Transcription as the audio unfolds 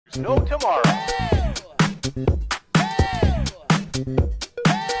No tomorrow.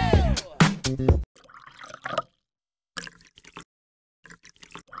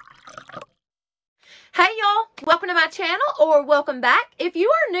 Hey y'all, welcome to my channel, or welcome back. If you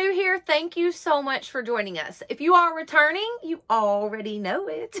are new here, thank you so much for joining us. If you are returning, you already know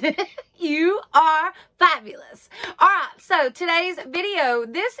it. You are fabulous. All right, so today's video,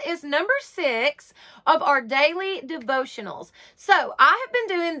 this is number 6 of our daily devotionals. So I have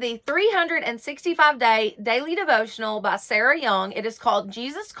been doing the 365-day daily devotional by Sarah Young. It is called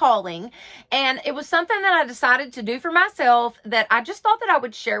Jesus Calling, and it was something that I decided to do for myself that I just thought that I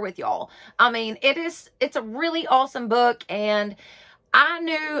would share with y'all. I mean, it's a really awesome book, and I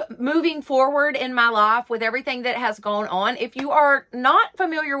knew moving forward in my life with everything that has gone on, if you are not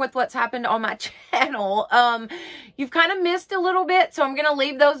familiar with what's happened on my channel, you've kind of missed a little bit. So I'm going to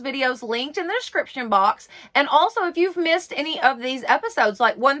leave those videos linked in the description box. And also, if you've missed any of these episodes,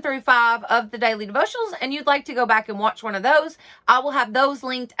 like 1 through 5 of the daily devotionals, and you'd like to go back and watch one of those, I will have those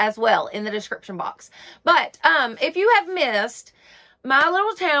linked as well in the description box. But if you have missed, my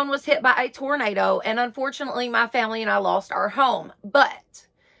little town was hit by a tornado, and unfortunately, my family and I lost our home. But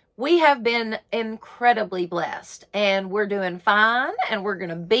we have been incredibly blessed, and we're doing fine, and we're going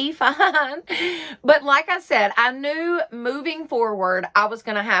to be fine. But like I said, I knew moving forward, I was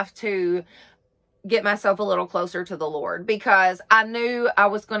going to have to get myself a little closer to the Lord, because I knew I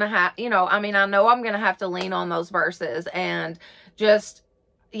was going to have, I know I'm going to have to lean on those verses and just,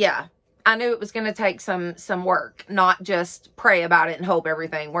 yeah. I knew it was going to take some work, not just pray about it and hope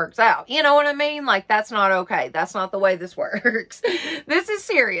everything works out. You know what I mean? Like, that's not okay. That's not the way this works. This is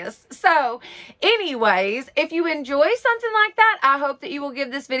serious. So anyways, if you enjoy something like that, I hope that you will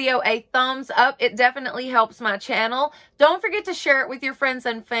give this video a thumbs up. It definitely helps my channel. Don't forget to share it with your friends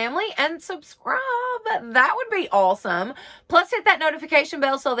and family, and subscribe. That would be awesome. Plus, hit that notification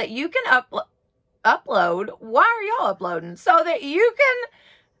bell so that you can upload. Why are y'all uploading? So that you can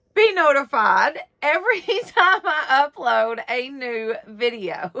be notified every time I upload a new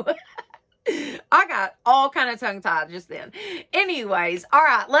video. I got all kind of tongue-tied just then. Anyways, all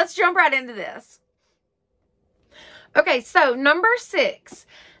right, let's jump right into this. Okay, so number 6.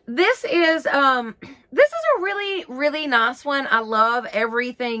 This is a really, really nice one. I love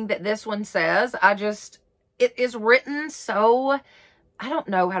everything that this one says. It is written so, I don't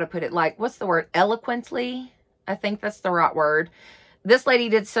know how to put it, like, what's the word? Eloquently? I think that's the right word. This lady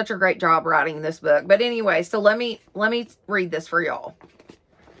did such a great job writing this book. But anyway, so let me read this for y'all.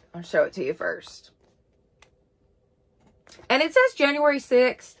 I'll show it to you first. And it says January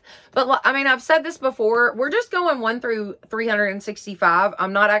 6th. But, I mean, I've said this before. We're just going 1 through 365.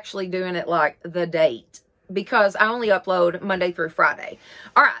 I'm not actually doing it like the date, because I only upload Monday through Friday.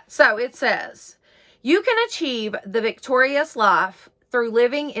 All right, so it says, you can achieve the victorious life through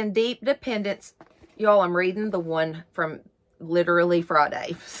living in deep dependence. Y'all, I'm reading the one from literally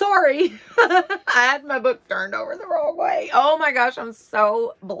Friday. Sorry. I had my book turned over the wrong way. Oh my gosh, I'm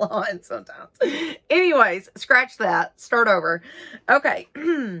so blunt sometimes. Anyways, scratch that. Start over. Okay.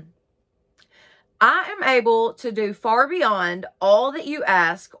 I am able to do far beyond all that you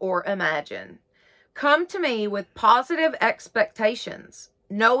ask or imagine. Come to me with positive expectations,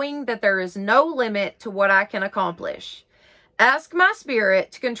 knowing that there is no limit to what I can accomplish. Ask my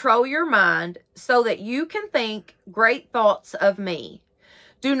spirit to control your mind so that you can think great thoughts of me.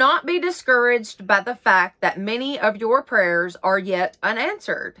 Do not be discouraged by the fact that many of your prayers are yet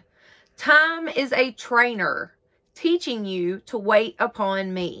unanswered. Time is a trainer, teaching you to wait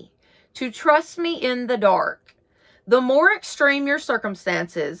upon me, to trust me in the dark. The more extreme your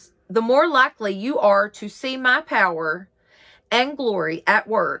circumstances, the more likely you are to see my power and glory at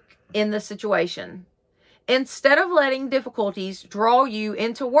work in the situation. Instead of letting difficulties draw you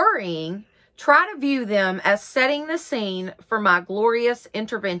into worrying, try to view them as setting the scene for my glorious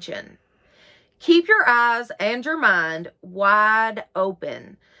intervention. Keep your eyes and your mind wide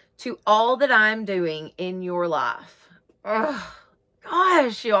open to all that I'm doing in your life. Oh,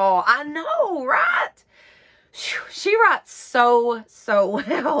 gosh, y'all. I know, right? She writes so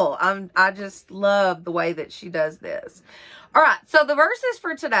well. I just love the way that she does this. All right, so the verses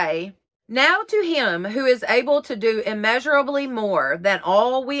for today. Now to him who is able to do immeasurably more than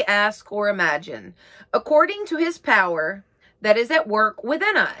all we ask or imagine, according to his power that is at work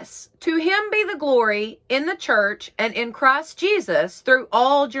within us. To him be the glory in the church and in Christ Jesus through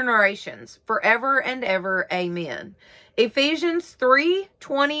all generations, forever and ever. Amen. Ephesians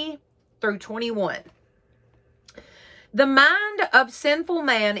 3:20 through 21. The mind of sinful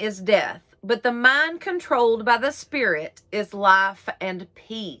man is death, but the mind controlled by the Spirit is life and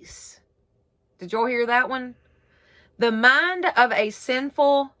peace. Did y'all hear that one? The mind of a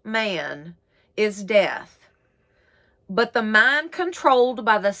sinful man is death, but the mind controlled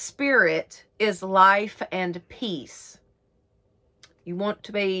by the Spirit is life and peace. You want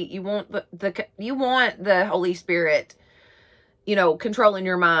the Holy Spirit, controlling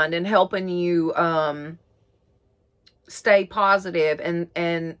your mind and helping you stay positive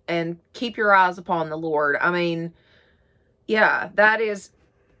and keep your eyes upon the Lord. I mean, yeah, that is,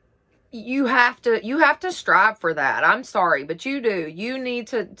 you have to strive for that. I'm sorry, but you do. You need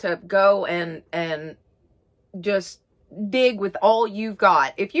to go and just dig with all you've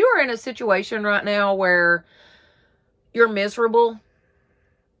got. If you are in a situation right now where you're miserable,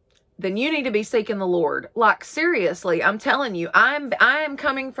 then you need to be seeking the Lord. Like, seriously, I'm telling you, I am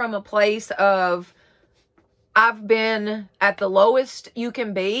coming from a place of, I've been at the lowest you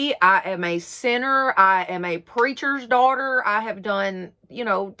can be. I am a sinner. I am a preacher's daughter. I have done,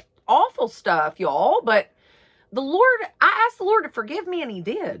 awful stuff, y'all. But I asked the Lord to forgive me, and he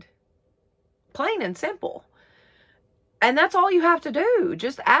did. Plain and simple. And that's all you have to do.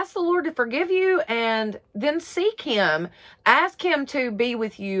 Just ask the Lord to forgive you, and then seek him. Ask him to be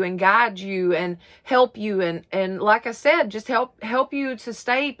with you and guide you and help you. And like I said, just help you to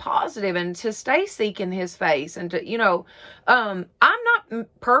stay positive and to stay seeking his face. And to, I'm not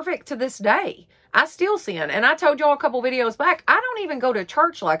perfect to this day. I still sin. And I told y'all a couple videos back, I don't even go to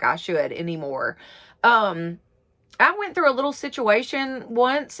church like I should anymore. I went through a little situation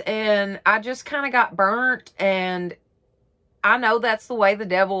once, and I just kind of got burnt, and I know that's the way the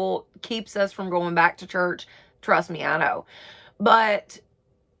devil keeps us from going back to church. Trust me, I know. But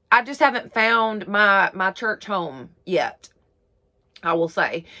I just haven't found my church home yet, I will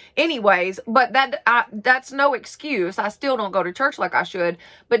say. Anyways, but that's no excuse. I still don't go to church like I should.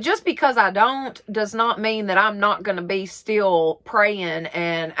 But just because I don't does not mean that I'm not going to be still praying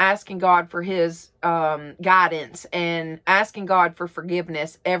and asking God for his guidance and asking God for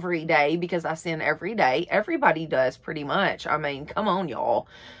forgiveness every day, because I sin every day. Everybody does, pretty much. I mean, come on, y'all.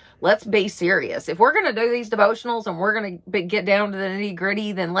 Let's be serious. If we're going to do these devotionals and we're going to get down to the nitty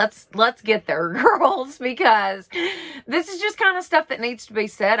gritty, then let's get there, girls, because this is just kind of stuff that needs to be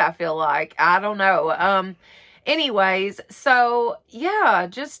said, I feel like. I don't know. Anyways, so yeah,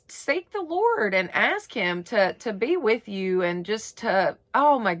 just seek the Lord and ask him to be with you, and just to,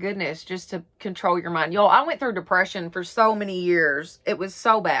 oh my goodness, just to control your mind. Y'all, I went through depression for so many years. It was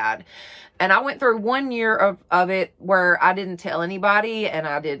so bad. And I went through 1 year of it where I didn't tell anybody, and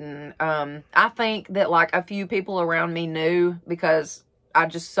I didn't, I think that like a few people around me knew, because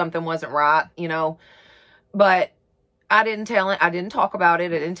something wasn't right, but I didn't tell it. I didn't talk about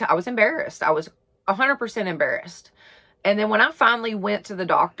it. I was embarrassed. I was 100% embarrassed. And then when I finally went to the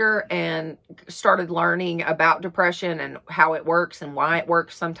doctor and started learning about depression and how it works and why it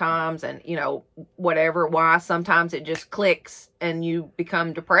works sometimes, and, why sometimes it just clicks and you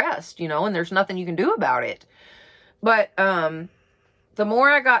become depressed, and there's nothing you can do about it. But the more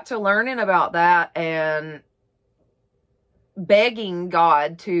I got to learning about that and begging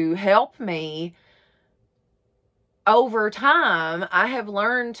God to help me, over time, I have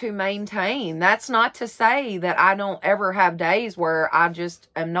learned to maintain. That's not to say that I don't ever have days where I just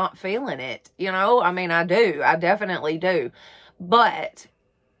am not feeling it. I mean, I do. I definitely do. But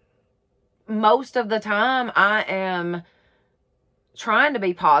most of the time, I am trying to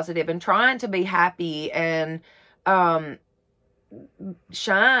be positive and trying to be happy and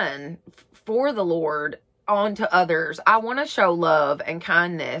shine for the Lord onto others. I want to show love and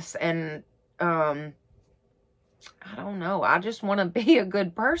kindness, and I don't know. I just want to be a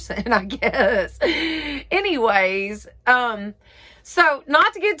good person, I guess. Anyways, so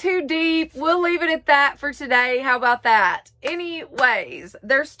not to get too deep, we'll leave it at that for today. How about that? Anyways,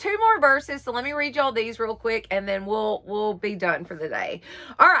 there's 2 more verses, so let me read y'all these real quick, and then we'll be done for the day.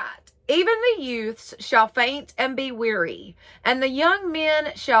 All right. Even the youths shall faint and be weary, and the young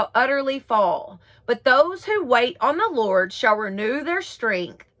men shall utterly fall. But those who wait on the Lord shall renew their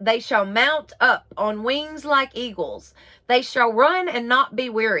strength. They shall mount up on wings like eagles. They shall run and not be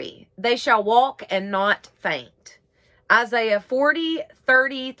weary. They shall walk and not faint. Isaiah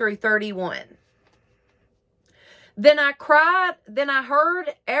 40:30 through 31. Then I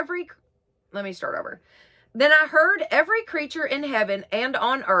heard every creature in heaven and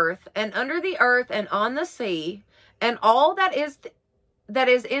on earth and under the earth and on the sea, and all that is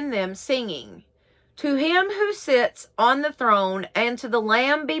in them, singing, to him who sits on the throne and to the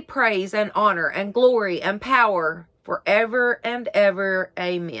Lamb be praise and honor and glory and power forever and ever.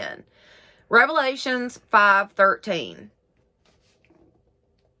 Amen. Revelations 5:13.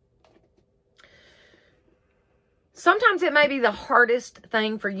 Sometimes it may be the hardest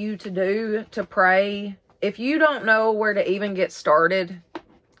thing for you to do, to pray, if you don't know where to even get started,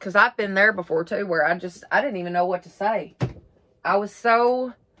 because I've been there before too, where I didn't even know what to say. I was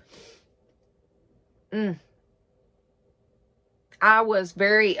so, I was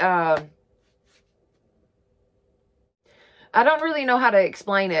very, I don't really know how to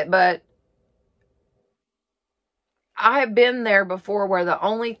explain it, but I have been there before where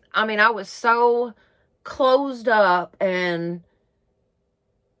I was so closed up and,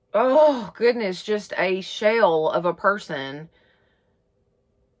 oh goodness, just a shell of a person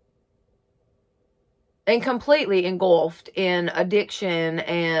and completely engulfed in addiction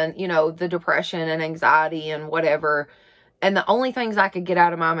and, you know, the depression and anxiety and whatever. And the only things I could get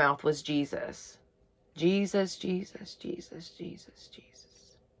out of my mouth was Jesus. Jesus, Jesus, Jesus, Jesus,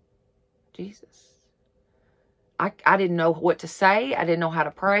 Jesus, Jesus. I didn't know what to say. I didn't know how to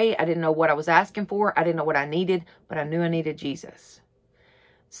pray. I didn't know what I was asking for. I didn't know what I needed, but I knew I needed Jesus.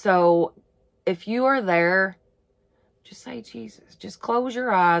 So if you are there, just say Jesus. Just close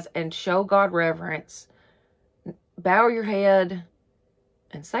your eyes and show God reverence. Bow your head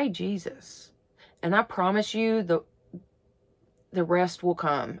and say Jesus. And I promise you the rest will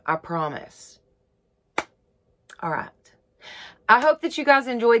come. I promise. All right. I hope that you guys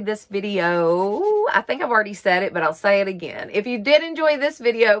enjoyed this video. I think I've already said it, but I'll say it again. If you did enjoy this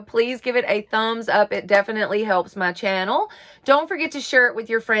video, please give it a thumbs up. It definitely helps my channel. Don't forget to share it with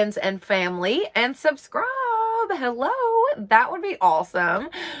your friends and family and subscribe. Hello, that would be awesome.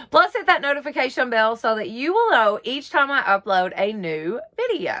 Plus hit that notification bell so that you will know each time I upload a new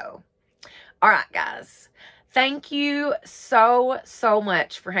video. All right, guys. Thank you so, so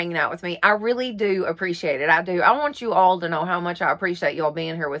much for hanging out with me. I really do appreciate it. I do. I want you all to know how much I appreciate y'all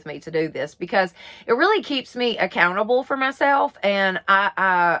being here with me to do this, because it really keeps me accountable for myself, and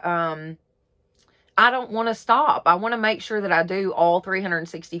I don't want to stop. I want to make sure that I do all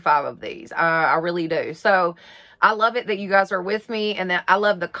 365 of these. I really do. So I love it that you guys are with me, and that I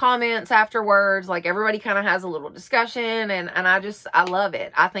love the comments afterwards. Like, everybody kind of has a little discussion, and I love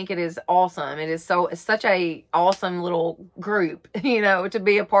it. I think it is awesome. It's such a awesome little group, you know, to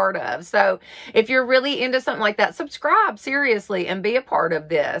be a part of. So if you're really into something like that, subscribe seriously and be a part of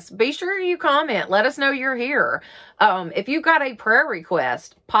this. Be sure you comment. Let us know you're here. If you've got a prayer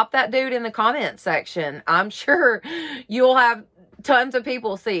request, pop that dude in the comment section. I'm sure you'll have tons of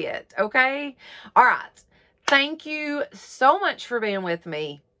people see it. Okay. All right. Thank you so much for being with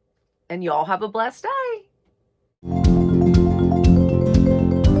me, and y'all have a blessed day.